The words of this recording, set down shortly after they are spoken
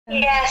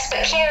Yes,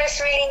 but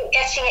Kira's really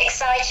getting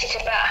excited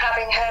about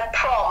having her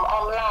prom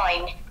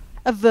online.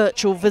 A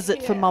virtual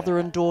visit for mother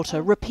and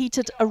daughter,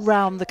 repeated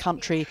around the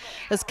country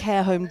as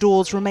care home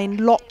doors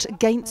remain locked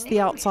against the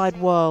outside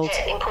world.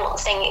 The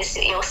important thing is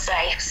that you're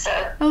safe,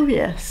 so... Oh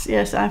yes,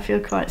 yes, I feel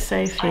quite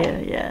safe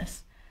here, yes.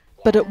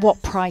 But at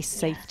what price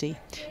safety?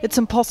 It's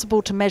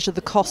impossible to measure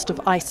the cost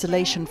of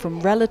isolation from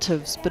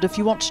relatives, but if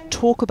you want to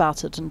talk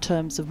about it in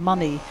terms of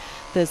money,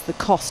 there's the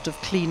cost of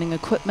cleaning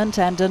equipment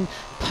and in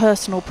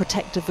personal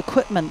protective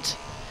equipment.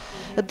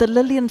 At the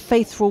Lillian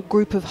Faithful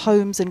group of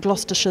homes in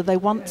Gloucestershire, they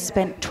once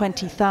spent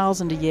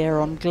 $20,000 a year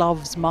on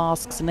gloves,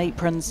 masks and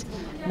aprons.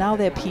 Now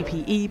their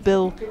PPE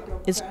bill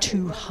is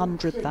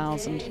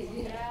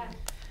 $200,000.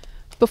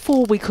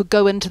 Before we could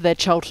go into their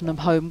Cheltenham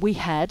home, we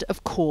had,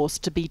 of course,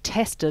 to be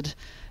tested.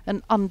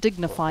 An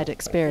undignified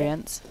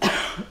experience.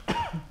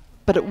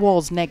 But it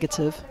was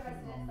negative.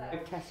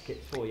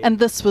 And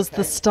this was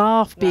the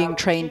staff being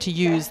trained to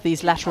use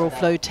these lateral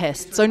flow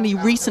tests, only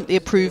recently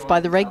approved by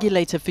the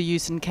regulator for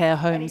use in care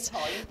homes.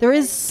 There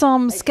is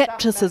some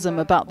scepticism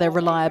about their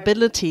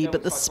reliability,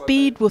 but the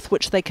speed with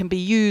which they can be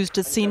used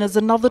is seen as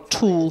another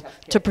tool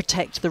to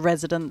protect the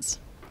residents.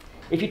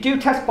 If you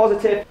do test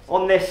positive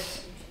on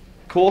this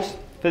course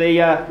for the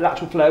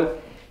lateral flow,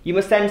 you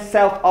must then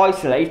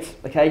self-isolate,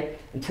 okay,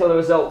 until the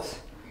results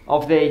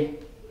of the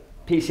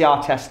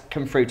PCR test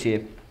come through to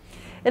you.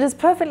 It is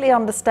perfectly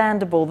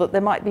understandable that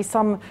there might be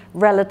some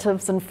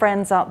relatives and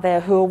friends out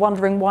there who are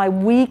wondering why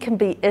we can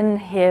be in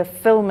here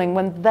filming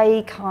when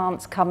they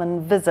can't come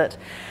and visit.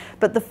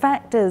 But the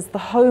fact is, the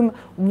home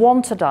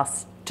wanted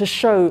us to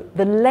show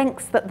the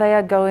lengths that they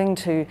are going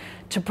to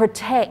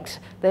protect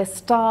their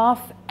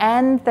staff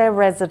and their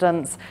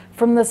residents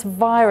from this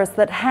virus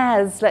that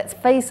has, let's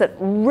face it,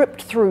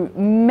 ripped through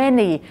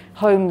many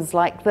homes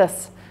like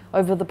this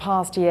over the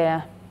past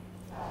year.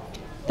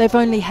 They've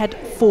only had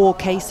 4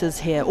 cases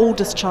here, all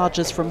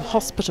discharges from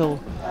hospital.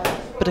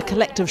 But a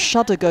collective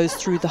shudder goes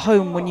through the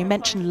home when you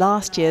mention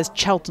last year's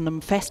Cheltenham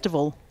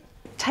Festival.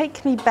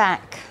 Take me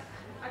back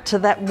to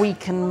that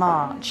week in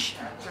March.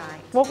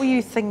 What were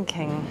you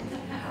thinking?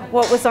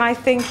 What was I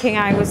thinking?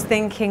 I was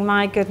thinking,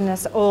 my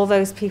goodness, all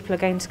those people are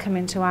going to come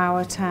into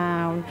our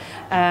town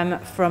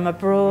from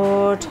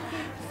abroad,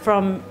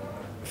 from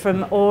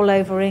all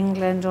over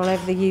England, all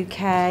over the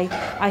UK.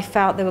 I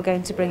felt they were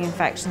going to bring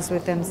infections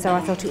with them, so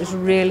I thought it was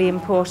really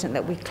important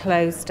that we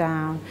closed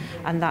down,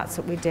 and that's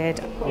what we did.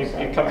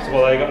 You're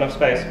comfortable there? You've got enough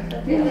space?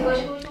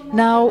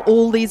 Now,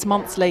 all these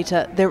months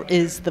later, there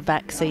is the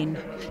vaccine.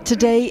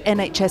 Today,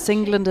 NHS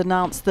England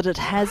announced that it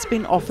has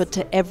been offered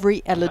to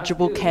every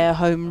eligible care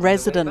home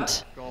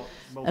resident.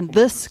 And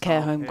this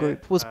care home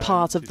group was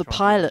part of the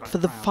pilot for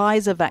the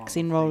Pfizer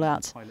vaccine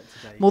rollout.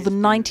 More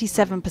than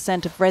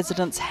 97% of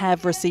residents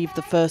have received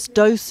the first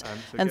dose,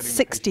 and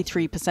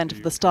 63%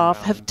 of the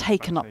staff have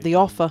taken up the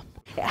offer.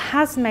 It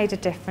has made a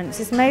difference.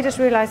 It's made us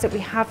realise that we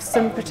have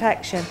some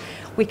protection.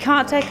 We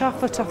can't take our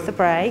foot off the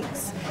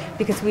brakes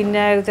because we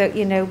know that,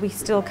 we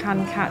still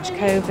can catch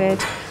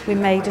COVID. We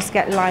may just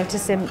get lighter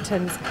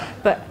symptoms,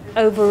 but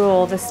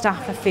overall the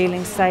staff are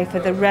feeling safer,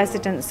 the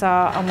residents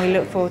are, and we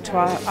look forward to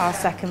our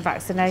second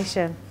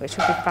vaccination, which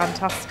will be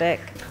fantastic.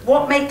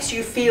 What makes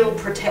you feel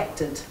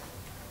protected?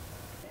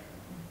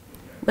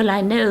 Well,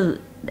 I know,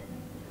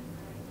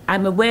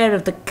 I'm aware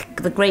of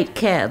the great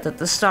care that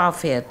the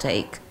staff here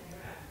take.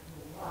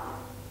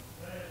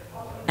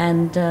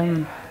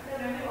 And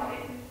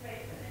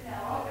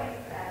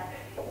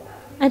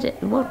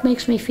what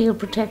makes me feel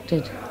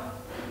protected?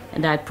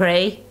 And I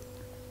pray,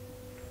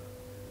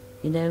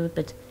 and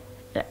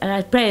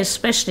I pray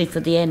especially for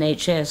the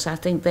NHS. I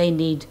think they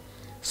need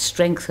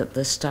strength at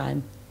this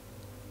time.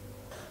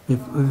 We've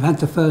had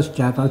the first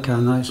jab, okay,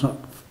 I know it's not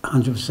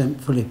 100%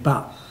 fully,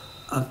 but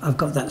I've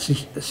got that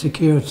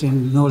security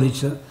and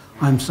knowledge that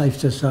I'm safe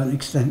to a certain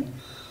extent.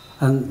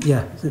 And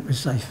yeah, it was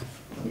safe.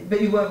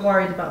 But you weren't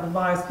worried about the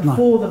virus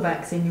before the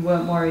vaccine? You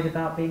weren't worried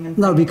about being infected?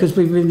 No, because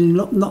we've been in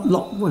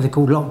what they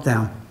call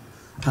lockdown.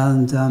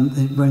 And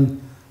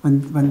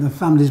when the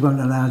families weren't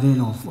allowed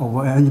in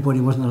or anybody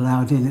wasn't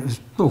allowed in, it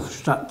was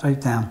straight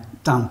down,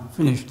 done,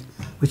 finished,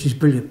 which is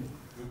brilliant.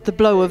 The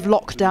blow of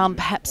lockdown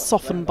perhaps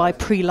softened by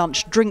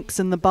pre-lunch drinks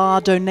in the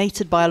bar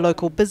donated by a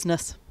local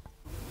business.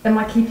 Am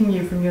I keeping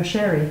you from your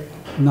sherry?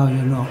 No,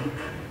 you're not.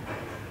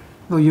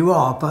 Well, you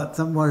are, but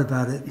don't worry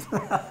about it.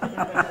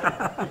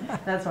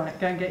 That's right,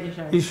 go and get your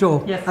sherry. You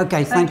sure? Yes.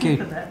 Okay, thank you.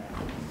 For that.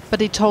 But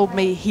he told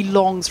me he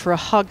longs for a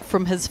hug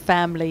from his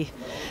family.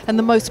 And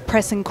the most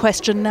pressing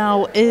question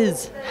now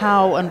is,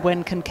 how and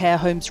when can care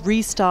homes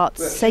restart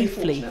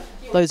safely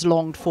those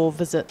longed-for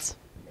visits?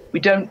 We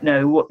don't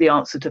know what the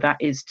answer to that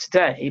is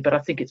today, but I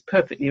think it's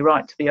perfectly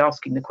right to be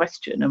asking the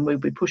question, and we'll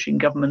be pushing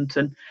government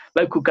and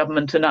local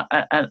government and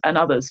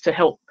others to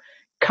help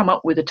come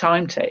up with a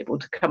timetable,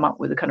 to come up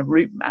with a kind of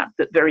route map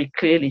that very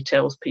clearly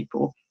tells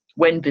people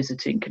when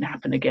visiting can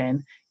happen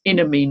again in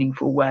a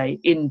meaningful way,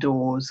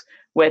 indoors,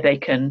 where they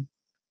can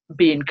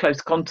be in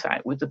close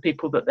contact with the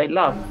people that they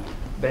love.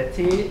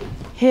 Betty?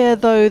 Here,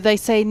 though, they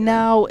say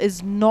now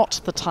is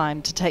not the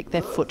time to take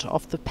their foot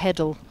off the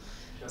pedal.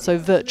 so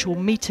virtual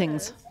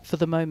meetings for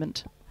the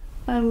moment.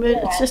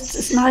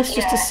 It's nice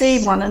just to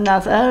see one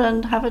another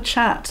and have a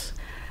chat.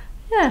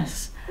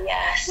 Yes.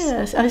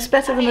 Yes, and it's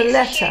better than a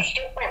letter. It's a huge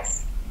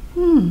difference.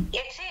 It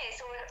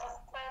is, or a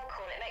phone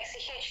call. It makes a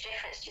huge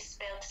difference just to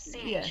be able to see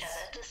each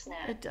other, doesn't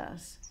it? It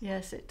does.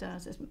 Yes, it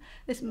does.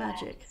 It's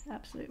magic,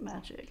 absolute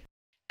magic.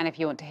 And if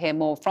you want to hear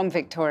more from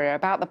Victoria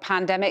about the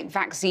pandemic,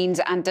 vaccines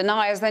and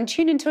deniers, then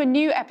tune into a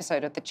new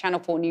episode of the Channel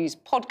 4 News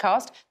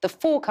podcast, The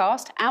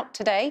Forecast, out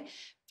today.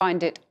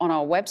 Find it on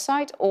our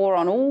website or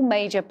on all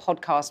major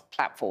podcast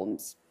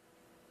platforms.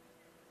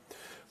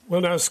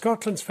 Well, now,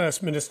 Scotland's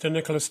First Minister,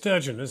 Nicola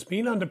Sturgeon, has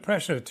been under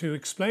pressure to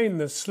explain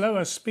the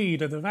slower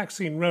speed of the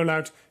vaccine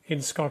rollout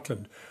in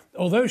Scotland.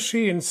 Although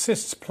she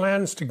insists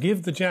plans to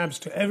give the jabs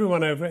to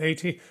everyone over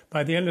 80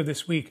 by the end of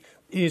this week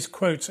is,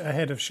 quotes,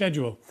 ahead of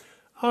schedule.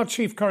 Our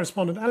chief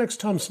correspondent, Alex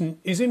Thompson,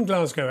 is in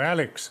Glasgow.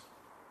 Alex.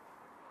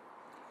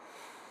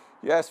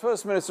 Yes,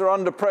 First Minister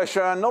under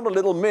pressure, and not a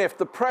little miffed.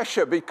 The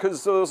pressure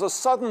because there was a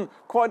sudden,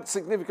 quite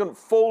significant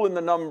fall in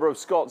the number of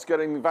Scots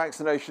getting the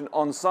vaccination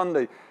on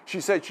Sunday. She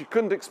said she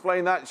couldn't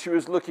explain that. She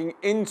was looking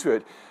into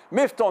it.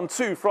 Miffed on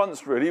two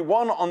fronts, really.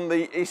 One on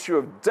the issue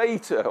of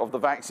data of the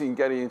vaccine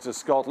getting into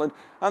Scotland,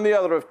 and the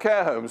other of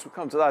care homes. We'll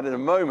come to that in a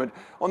moment.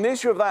 On the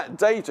issue of that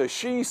data,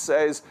 she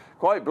says,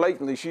 quite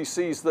blatantly, she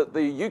sees that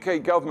the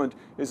UK government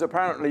is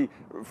apparently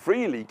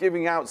freely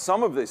giving out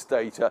some of this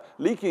data,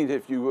 leaking it,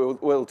 if you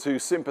will, to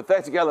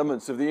sympathetic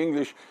elements of the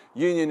English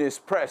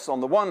unionist press on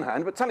the one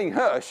hand, but telling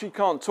her she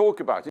can't talk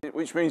about it,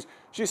 which means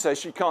she says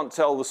she can't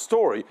tell the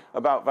story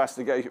about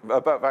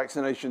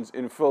vaccinations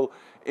in full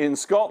in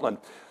Scotland.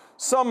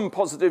 Some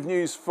positive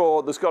news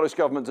for the Scottish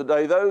Government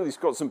today, though. He's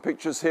got some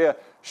pictures here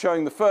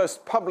showing the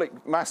first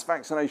public mass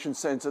vaccination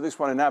centre, this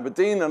one in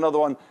Aberdeen, another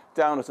one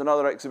down at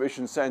another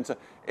exhibition centre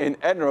in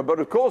Edinburgh. But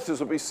of course,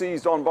 this will be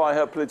seized on by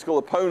her political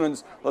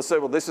opponents. They'll say,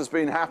 well, this has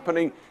been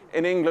happening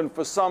in England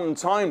for some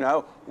time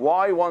now.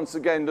 Why, once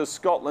again, does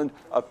Scotland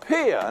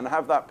appear and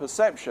have that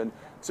perception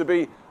to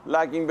be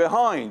lagging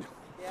behind?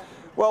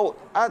 Well,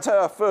 at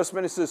her First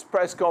Minister's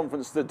press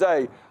conference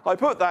today, I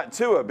put that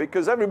to her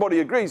because everybody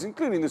agrees,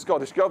 including the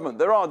Scottish Government,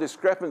 there are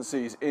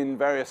discrepancies in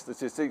various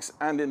statistics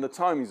and in the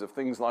timings of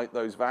things like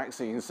those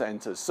vaccine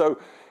centres. So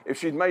if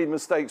she'd made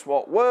mistakes,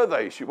 what were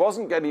they? She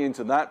wasn't getting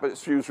into that, but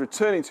she was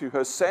returning to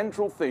her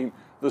central theme,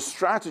 the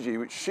strategy,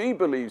 which she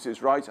believes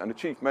is right, and the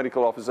Chief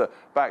Medical Officer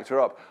backed her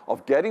up,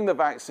 of getting the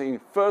vaccine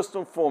first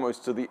and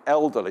foremost to the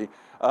elderly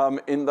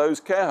in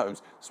those care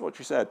homes. That's what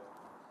she said.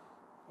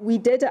 We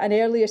did at an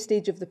earlier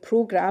stage of the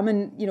programme,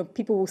 and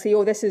people will say,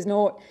 oh, this is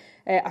not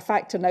a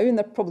factor now, and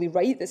they're probably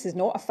right, this is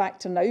not a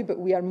factor now, but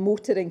we are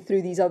motoring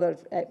through these other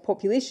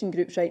population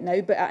groups right now.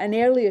 But at an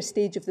earlier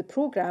stage of the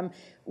programme,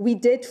 we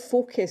did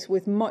focus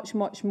with much,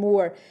 much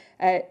more,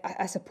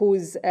 I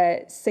suppose,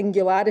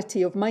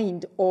 singularity of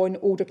mind on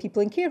older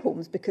people in care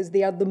homes, because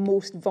they are the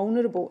most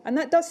vulnerable. And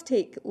that does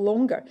take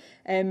longer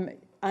and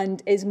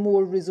is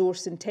more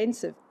resource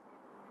intensive.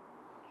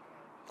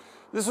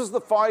 This was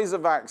the Pfizer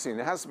vaccine.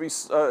 It has to be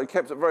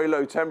kept at very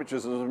low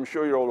temperatures, as I'm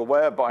sure you're all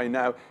aware by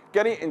now.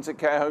 Getting it into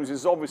care homes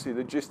is obviously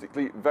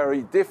logistically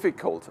very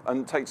difficult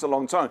and takes a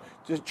long time.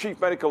 The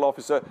Chief Medical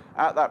Officer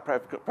at that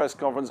press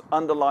conference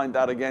underlined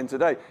that again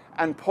today.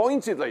 And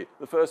pointedly,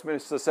 the First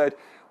Minister said,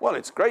 well,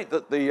 it's great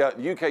that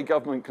the UK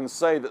government can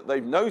say that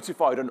they've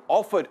notified and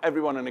offered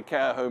everyone in a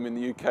care home in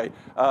the UK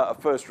a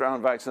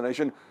first-round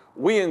vaccination.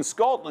 We in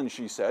Scotland,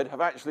 she said,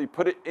 have actually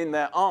put it in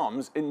their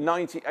arms in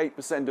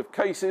 98% of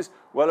cases,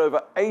 well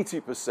over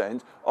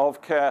 80%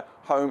 of care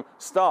home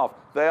staff.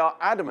 They are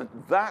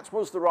adamant that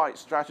was the right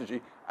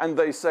strategy, and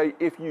they say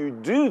if you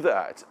do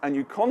that and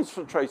you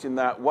concentrate in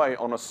that way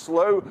on a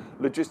slow,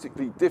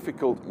 logistically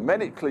difficult,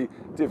 medically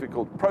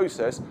difficult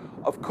process,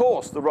 of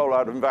course the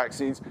rollout of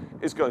vaccines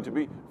is going to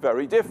be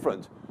very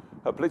different.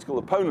 Her political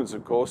opponents,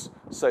 of course,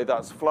 say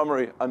that's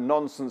flummery and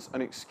nonsense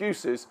and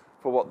excuses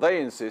for what they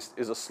insist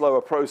is a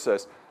slower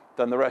process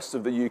than the rest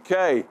of the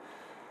UK.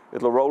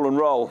 It'll roll and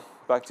roll.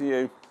 Back to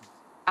you.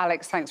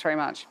 Alex, thanks very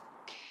much.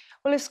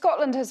 Well, if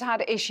Scotland has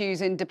had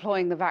issues in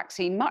deploying the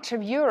vaccine, much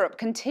of Europe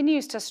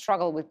continues to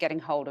struggle with getting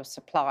hold of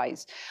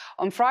supplies.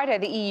 On Friday,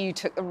 the EU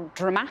took the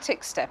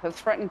dramatic step of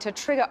threatening to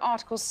trigger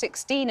Article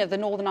 16 of the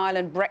Northern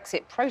Ireland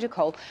Brexit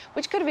Protocol,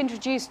 which could have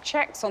introduced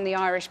checks on the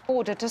Irish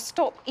border to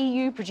stop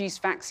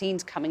EU-produced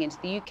vaccines coming into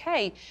the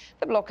UK.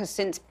 The bloc has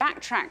since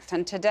backtracked,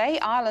 and today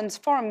Ireland's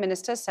Foreign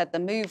Minister said the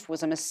move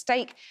was a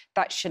mistake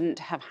that shouldn't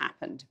have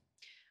happened.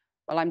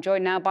 Well, I'm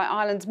joined now by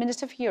Ireland's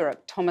Minister for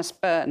Europe, Thomas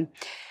Byrne.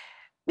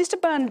 Mr.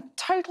 Byrne,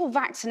 total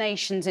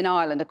vaccinations in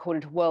Ireland,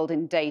 according to World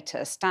in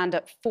Data, stand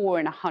at 4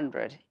 in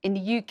 100. In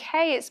the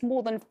UK, it's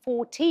more than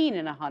 14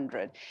 in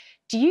 100.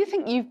 Do you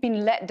think you've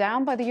been let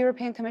down by the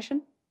European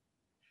Commission?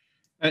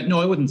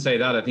 No, I wouldn't say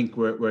that. I think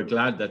we're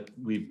glad that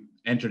we've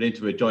entered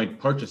into a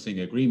joint purchasing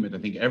agreement. I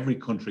think every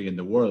country in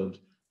the world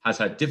has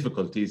had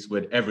difficulties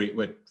with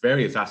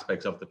various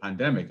aspects of the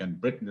pandemic,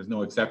 and Britain is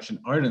no exception.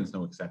 Ireland's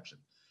no exception.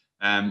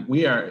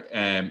 We are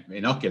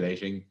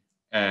inoculating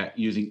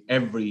using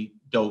every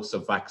dose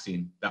of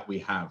vaccine that we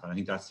have. And I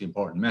think that's the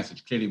important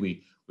message. Clearly,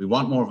 we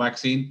want more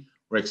vaccine.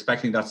 We're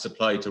expecting that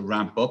supply to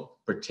ramp up,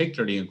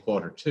 particularly in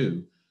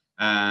Q2.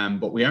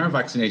 But we are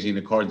vaccinating in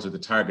accordance with the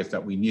targets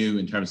that we knew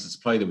in terms of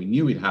supply that we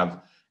knew we'd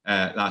have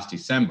last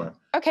December.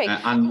 Okay.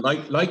 And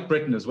like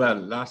Britain as well,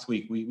 last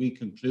week we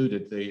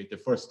concluded the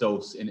first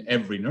dose in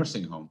every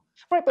nursing home.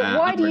 Right, but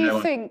why do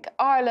you think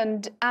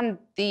Ireland and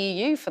the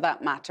EU, for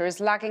that matter, is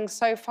lagging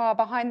so far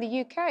behind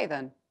the UK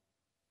then?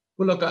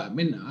 Well, look, I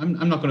mean,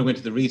 I'm not going to go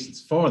into the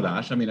reasons for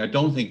that. I mean, I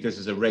don't think this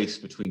is a race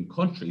between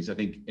countries. I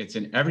think it's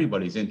in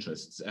everybody's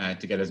interests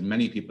to get as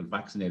many people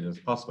vaccinated as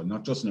possible,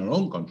 not just in our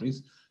own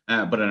countries,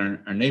 but in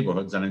our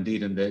neighbourhoods and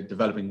indeed in the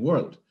developing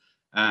world.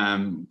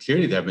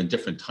 Clearly, there have been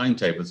different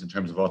timetables in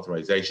terms of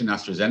authorisation.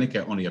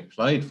 AstraZeneca only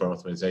applied for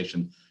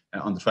authorisation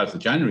on the 12th of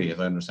January, as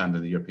I understand,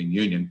 in the European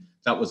Union.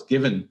 That was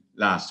given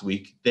last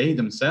week. They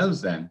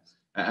themselves then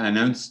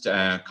announced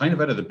kind of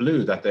out of the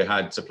blue that they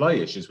had supply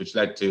issues, which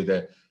led to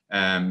the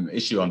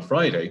issue on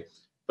Friday.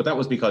 But that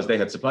was because they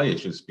had supply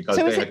issues, because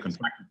they had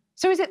contracted.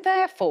 So is it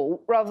their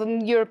fault rather than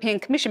the European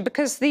Commission?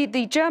 Because the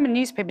German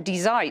newspaper Die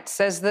Zeit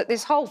says that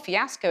this whole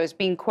fiasco has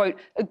been, quote,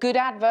 a good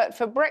advert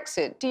for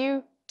Brexit. Do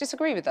you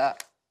disagree with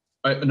that?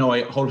 No,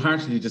 I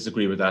wholeheartedly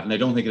disagree with that. And I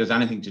don't think it has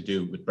anything to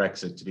do with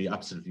Brexit, to be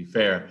absolutely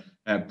fair.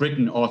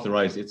 Britain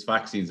authorised its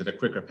vaccines at a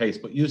quicker pace,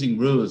 but using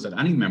rules that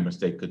any member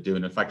state could do.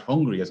 And in fact,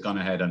 Hungary has gone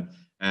ahead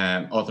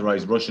and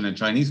authorised Russian and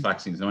Chinese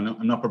vaccines. Now,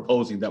 I'm not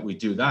proposing that we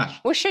do that.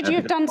 Well, should you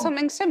have done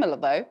something similar,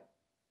 though?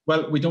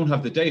 Well, we don't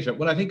have the data.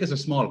 Well, I think as a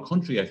small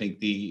country, I think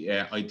the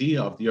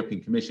idea of the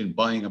European Commission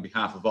buying on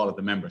behalf of all of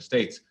the member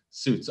states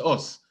suits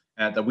us,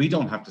 that we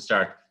don't have to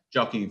start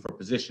jockeying for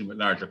position with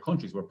larger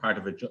countries. We're part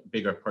of a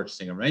bigger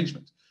purchasing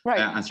arrangement. Right.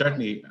 And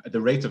certainly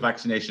the rates of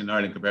vaccination in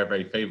Ireland compare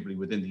very favourably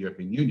within the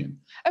European Union.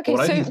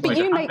 OK, but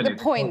you make the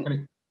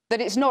point that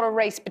it's not a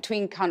race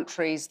between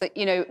countries, that,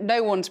 you know,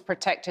 no one's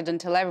protected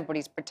until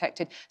everybody's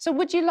protected. So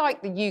would you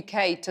like the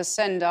UK to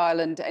send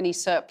Ireland any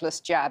surplus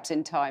jabs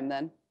in time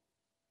then?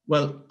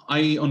 Well,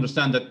 I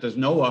understand that there's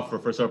no offer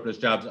for surplus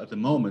jabs at the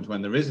moment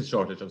when there is a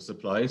shortage of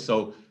supply.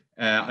 So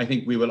I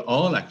think we will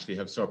all actually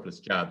have surplus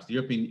jabs. The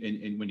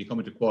European, when you come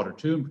into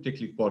Q2 and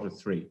particularly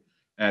Q3,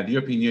 the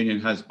European Union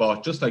has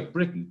bought, just like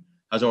Britain,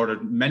 has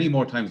ordered many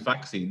more times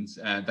vaccines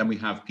than we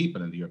have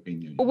people in the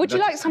European Union. Well, would you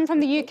like some from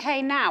the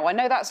UK now? I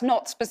know that's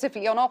not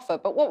specifically on offer,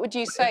 but what would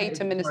you say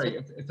to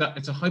Minister?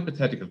 It's a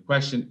hypothetical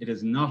question. It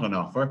is not on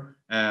offer.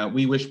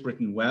 We wish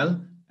Britain well.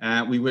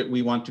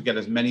 We want to get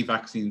as many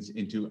vaccines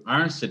into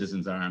our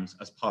citizens' arms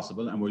as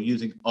possible, and we're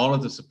using all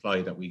of the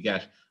supply that we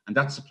get. And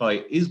that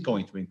supply is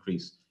going to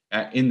increase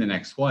in the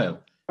next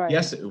while. Right.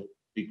 Yes, it would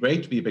be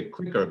great to be a bit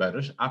quicker about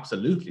it.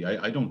 Absolutely.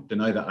 I don't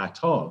deny that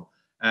at all.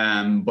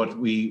 But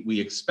we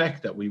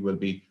expect that we will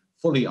be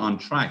fully on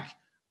track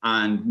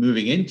and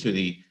moving into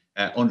the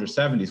under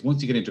 70s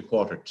once you get into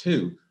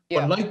Q2.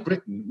 Yeah. But like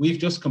Britain, we've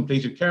just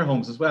completed care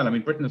homes as well. I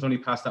mean, Britain has only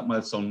passed that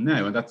milestone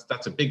now, and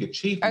that's a big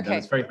achievement. Okay.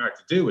 And it's very hard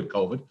to do with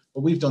COVID,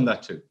 but we've done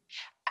that too.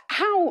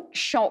 How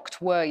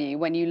shocked were you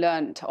when you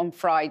learnt on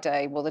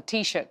Friday, well, the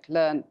Taoiseach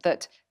learnt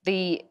that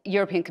the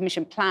European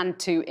Commission planned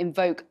to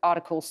invoke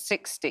Article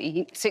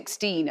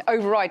 16,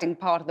 overriding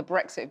part of the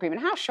Brexit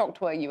agreement? How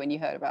shocked were you when you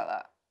heard about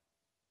that?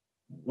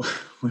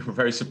 We were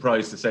very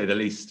surprised, to say the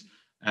least.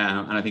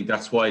 And I think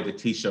that's why the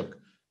Taoiseach,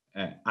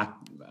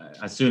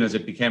 as soon as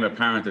it became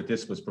apparent that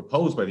this was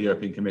proposed by the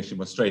European Commission,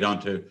 was straight on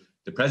to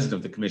the President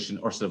of the Commission,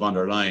 Ursula von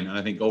der Leyen. And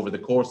I think over the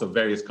course of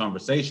various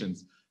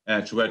conversations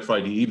throughout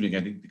Friday evening,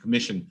 I think the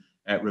Commission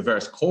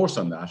reversed course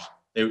on that.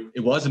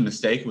 It was a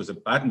mistake, it was a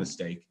bad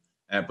mistake,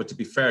 but to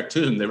be fair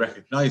to them, they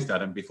recognised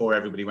that, and before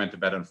everybody went to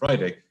bed on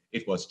Friday,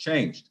 it was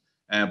changed.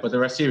 But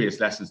there are serious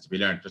lessons to be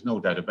learned, there's no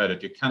doubt about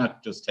it. You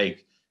cannot just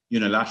take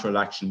unilateral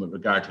action with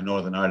regard to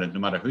Northern Ireland, no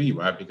matter who you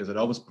are, because it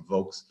always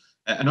provokes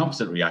an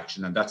opposite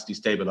reaction, and that's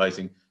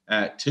destabilising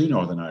to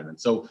Northern Ireland.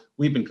 So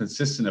we've been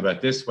consistent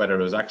about this, whether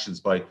it was actions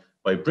by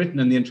Britain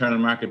in the Internal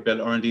Market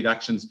Bill or indeed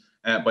actions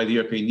by the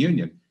European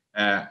Union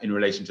in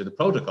relation to the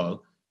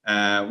protocol.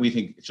 We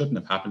think it shouldn't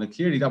have happened, and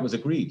clearly that was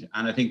agreed.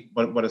 And I think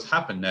what has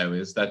happened now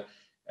is that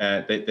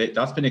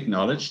that's been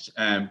acknowledged.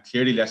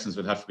 Clearly lessons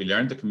will have to be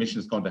learned. The Commission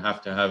is going to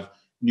have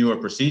newer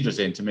procedures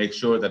in to make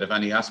sure that if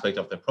any aspect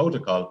of the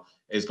protocol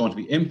is going to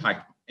be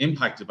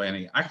impacted by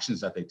any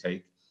actions that they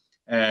take,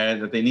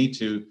 that they need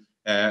to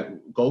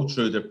go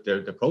through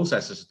the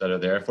processes that are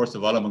there, first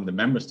of all among the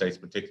member states,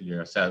 particularly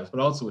ourselves, but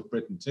also with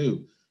Britain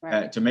too,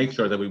 right, to make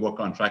sure that we work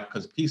on track,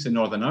 because peace in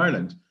Northern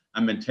Ireland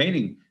and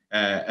maintaining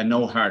a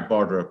no hard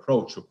border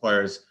approach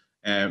requires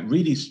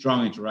really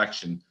strong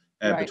interaction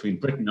between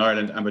Britain and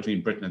Ireland and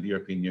between Britain and the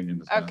European Union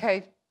as well.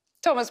 Okay.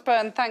 Thomas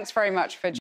Byrne, thanks very much for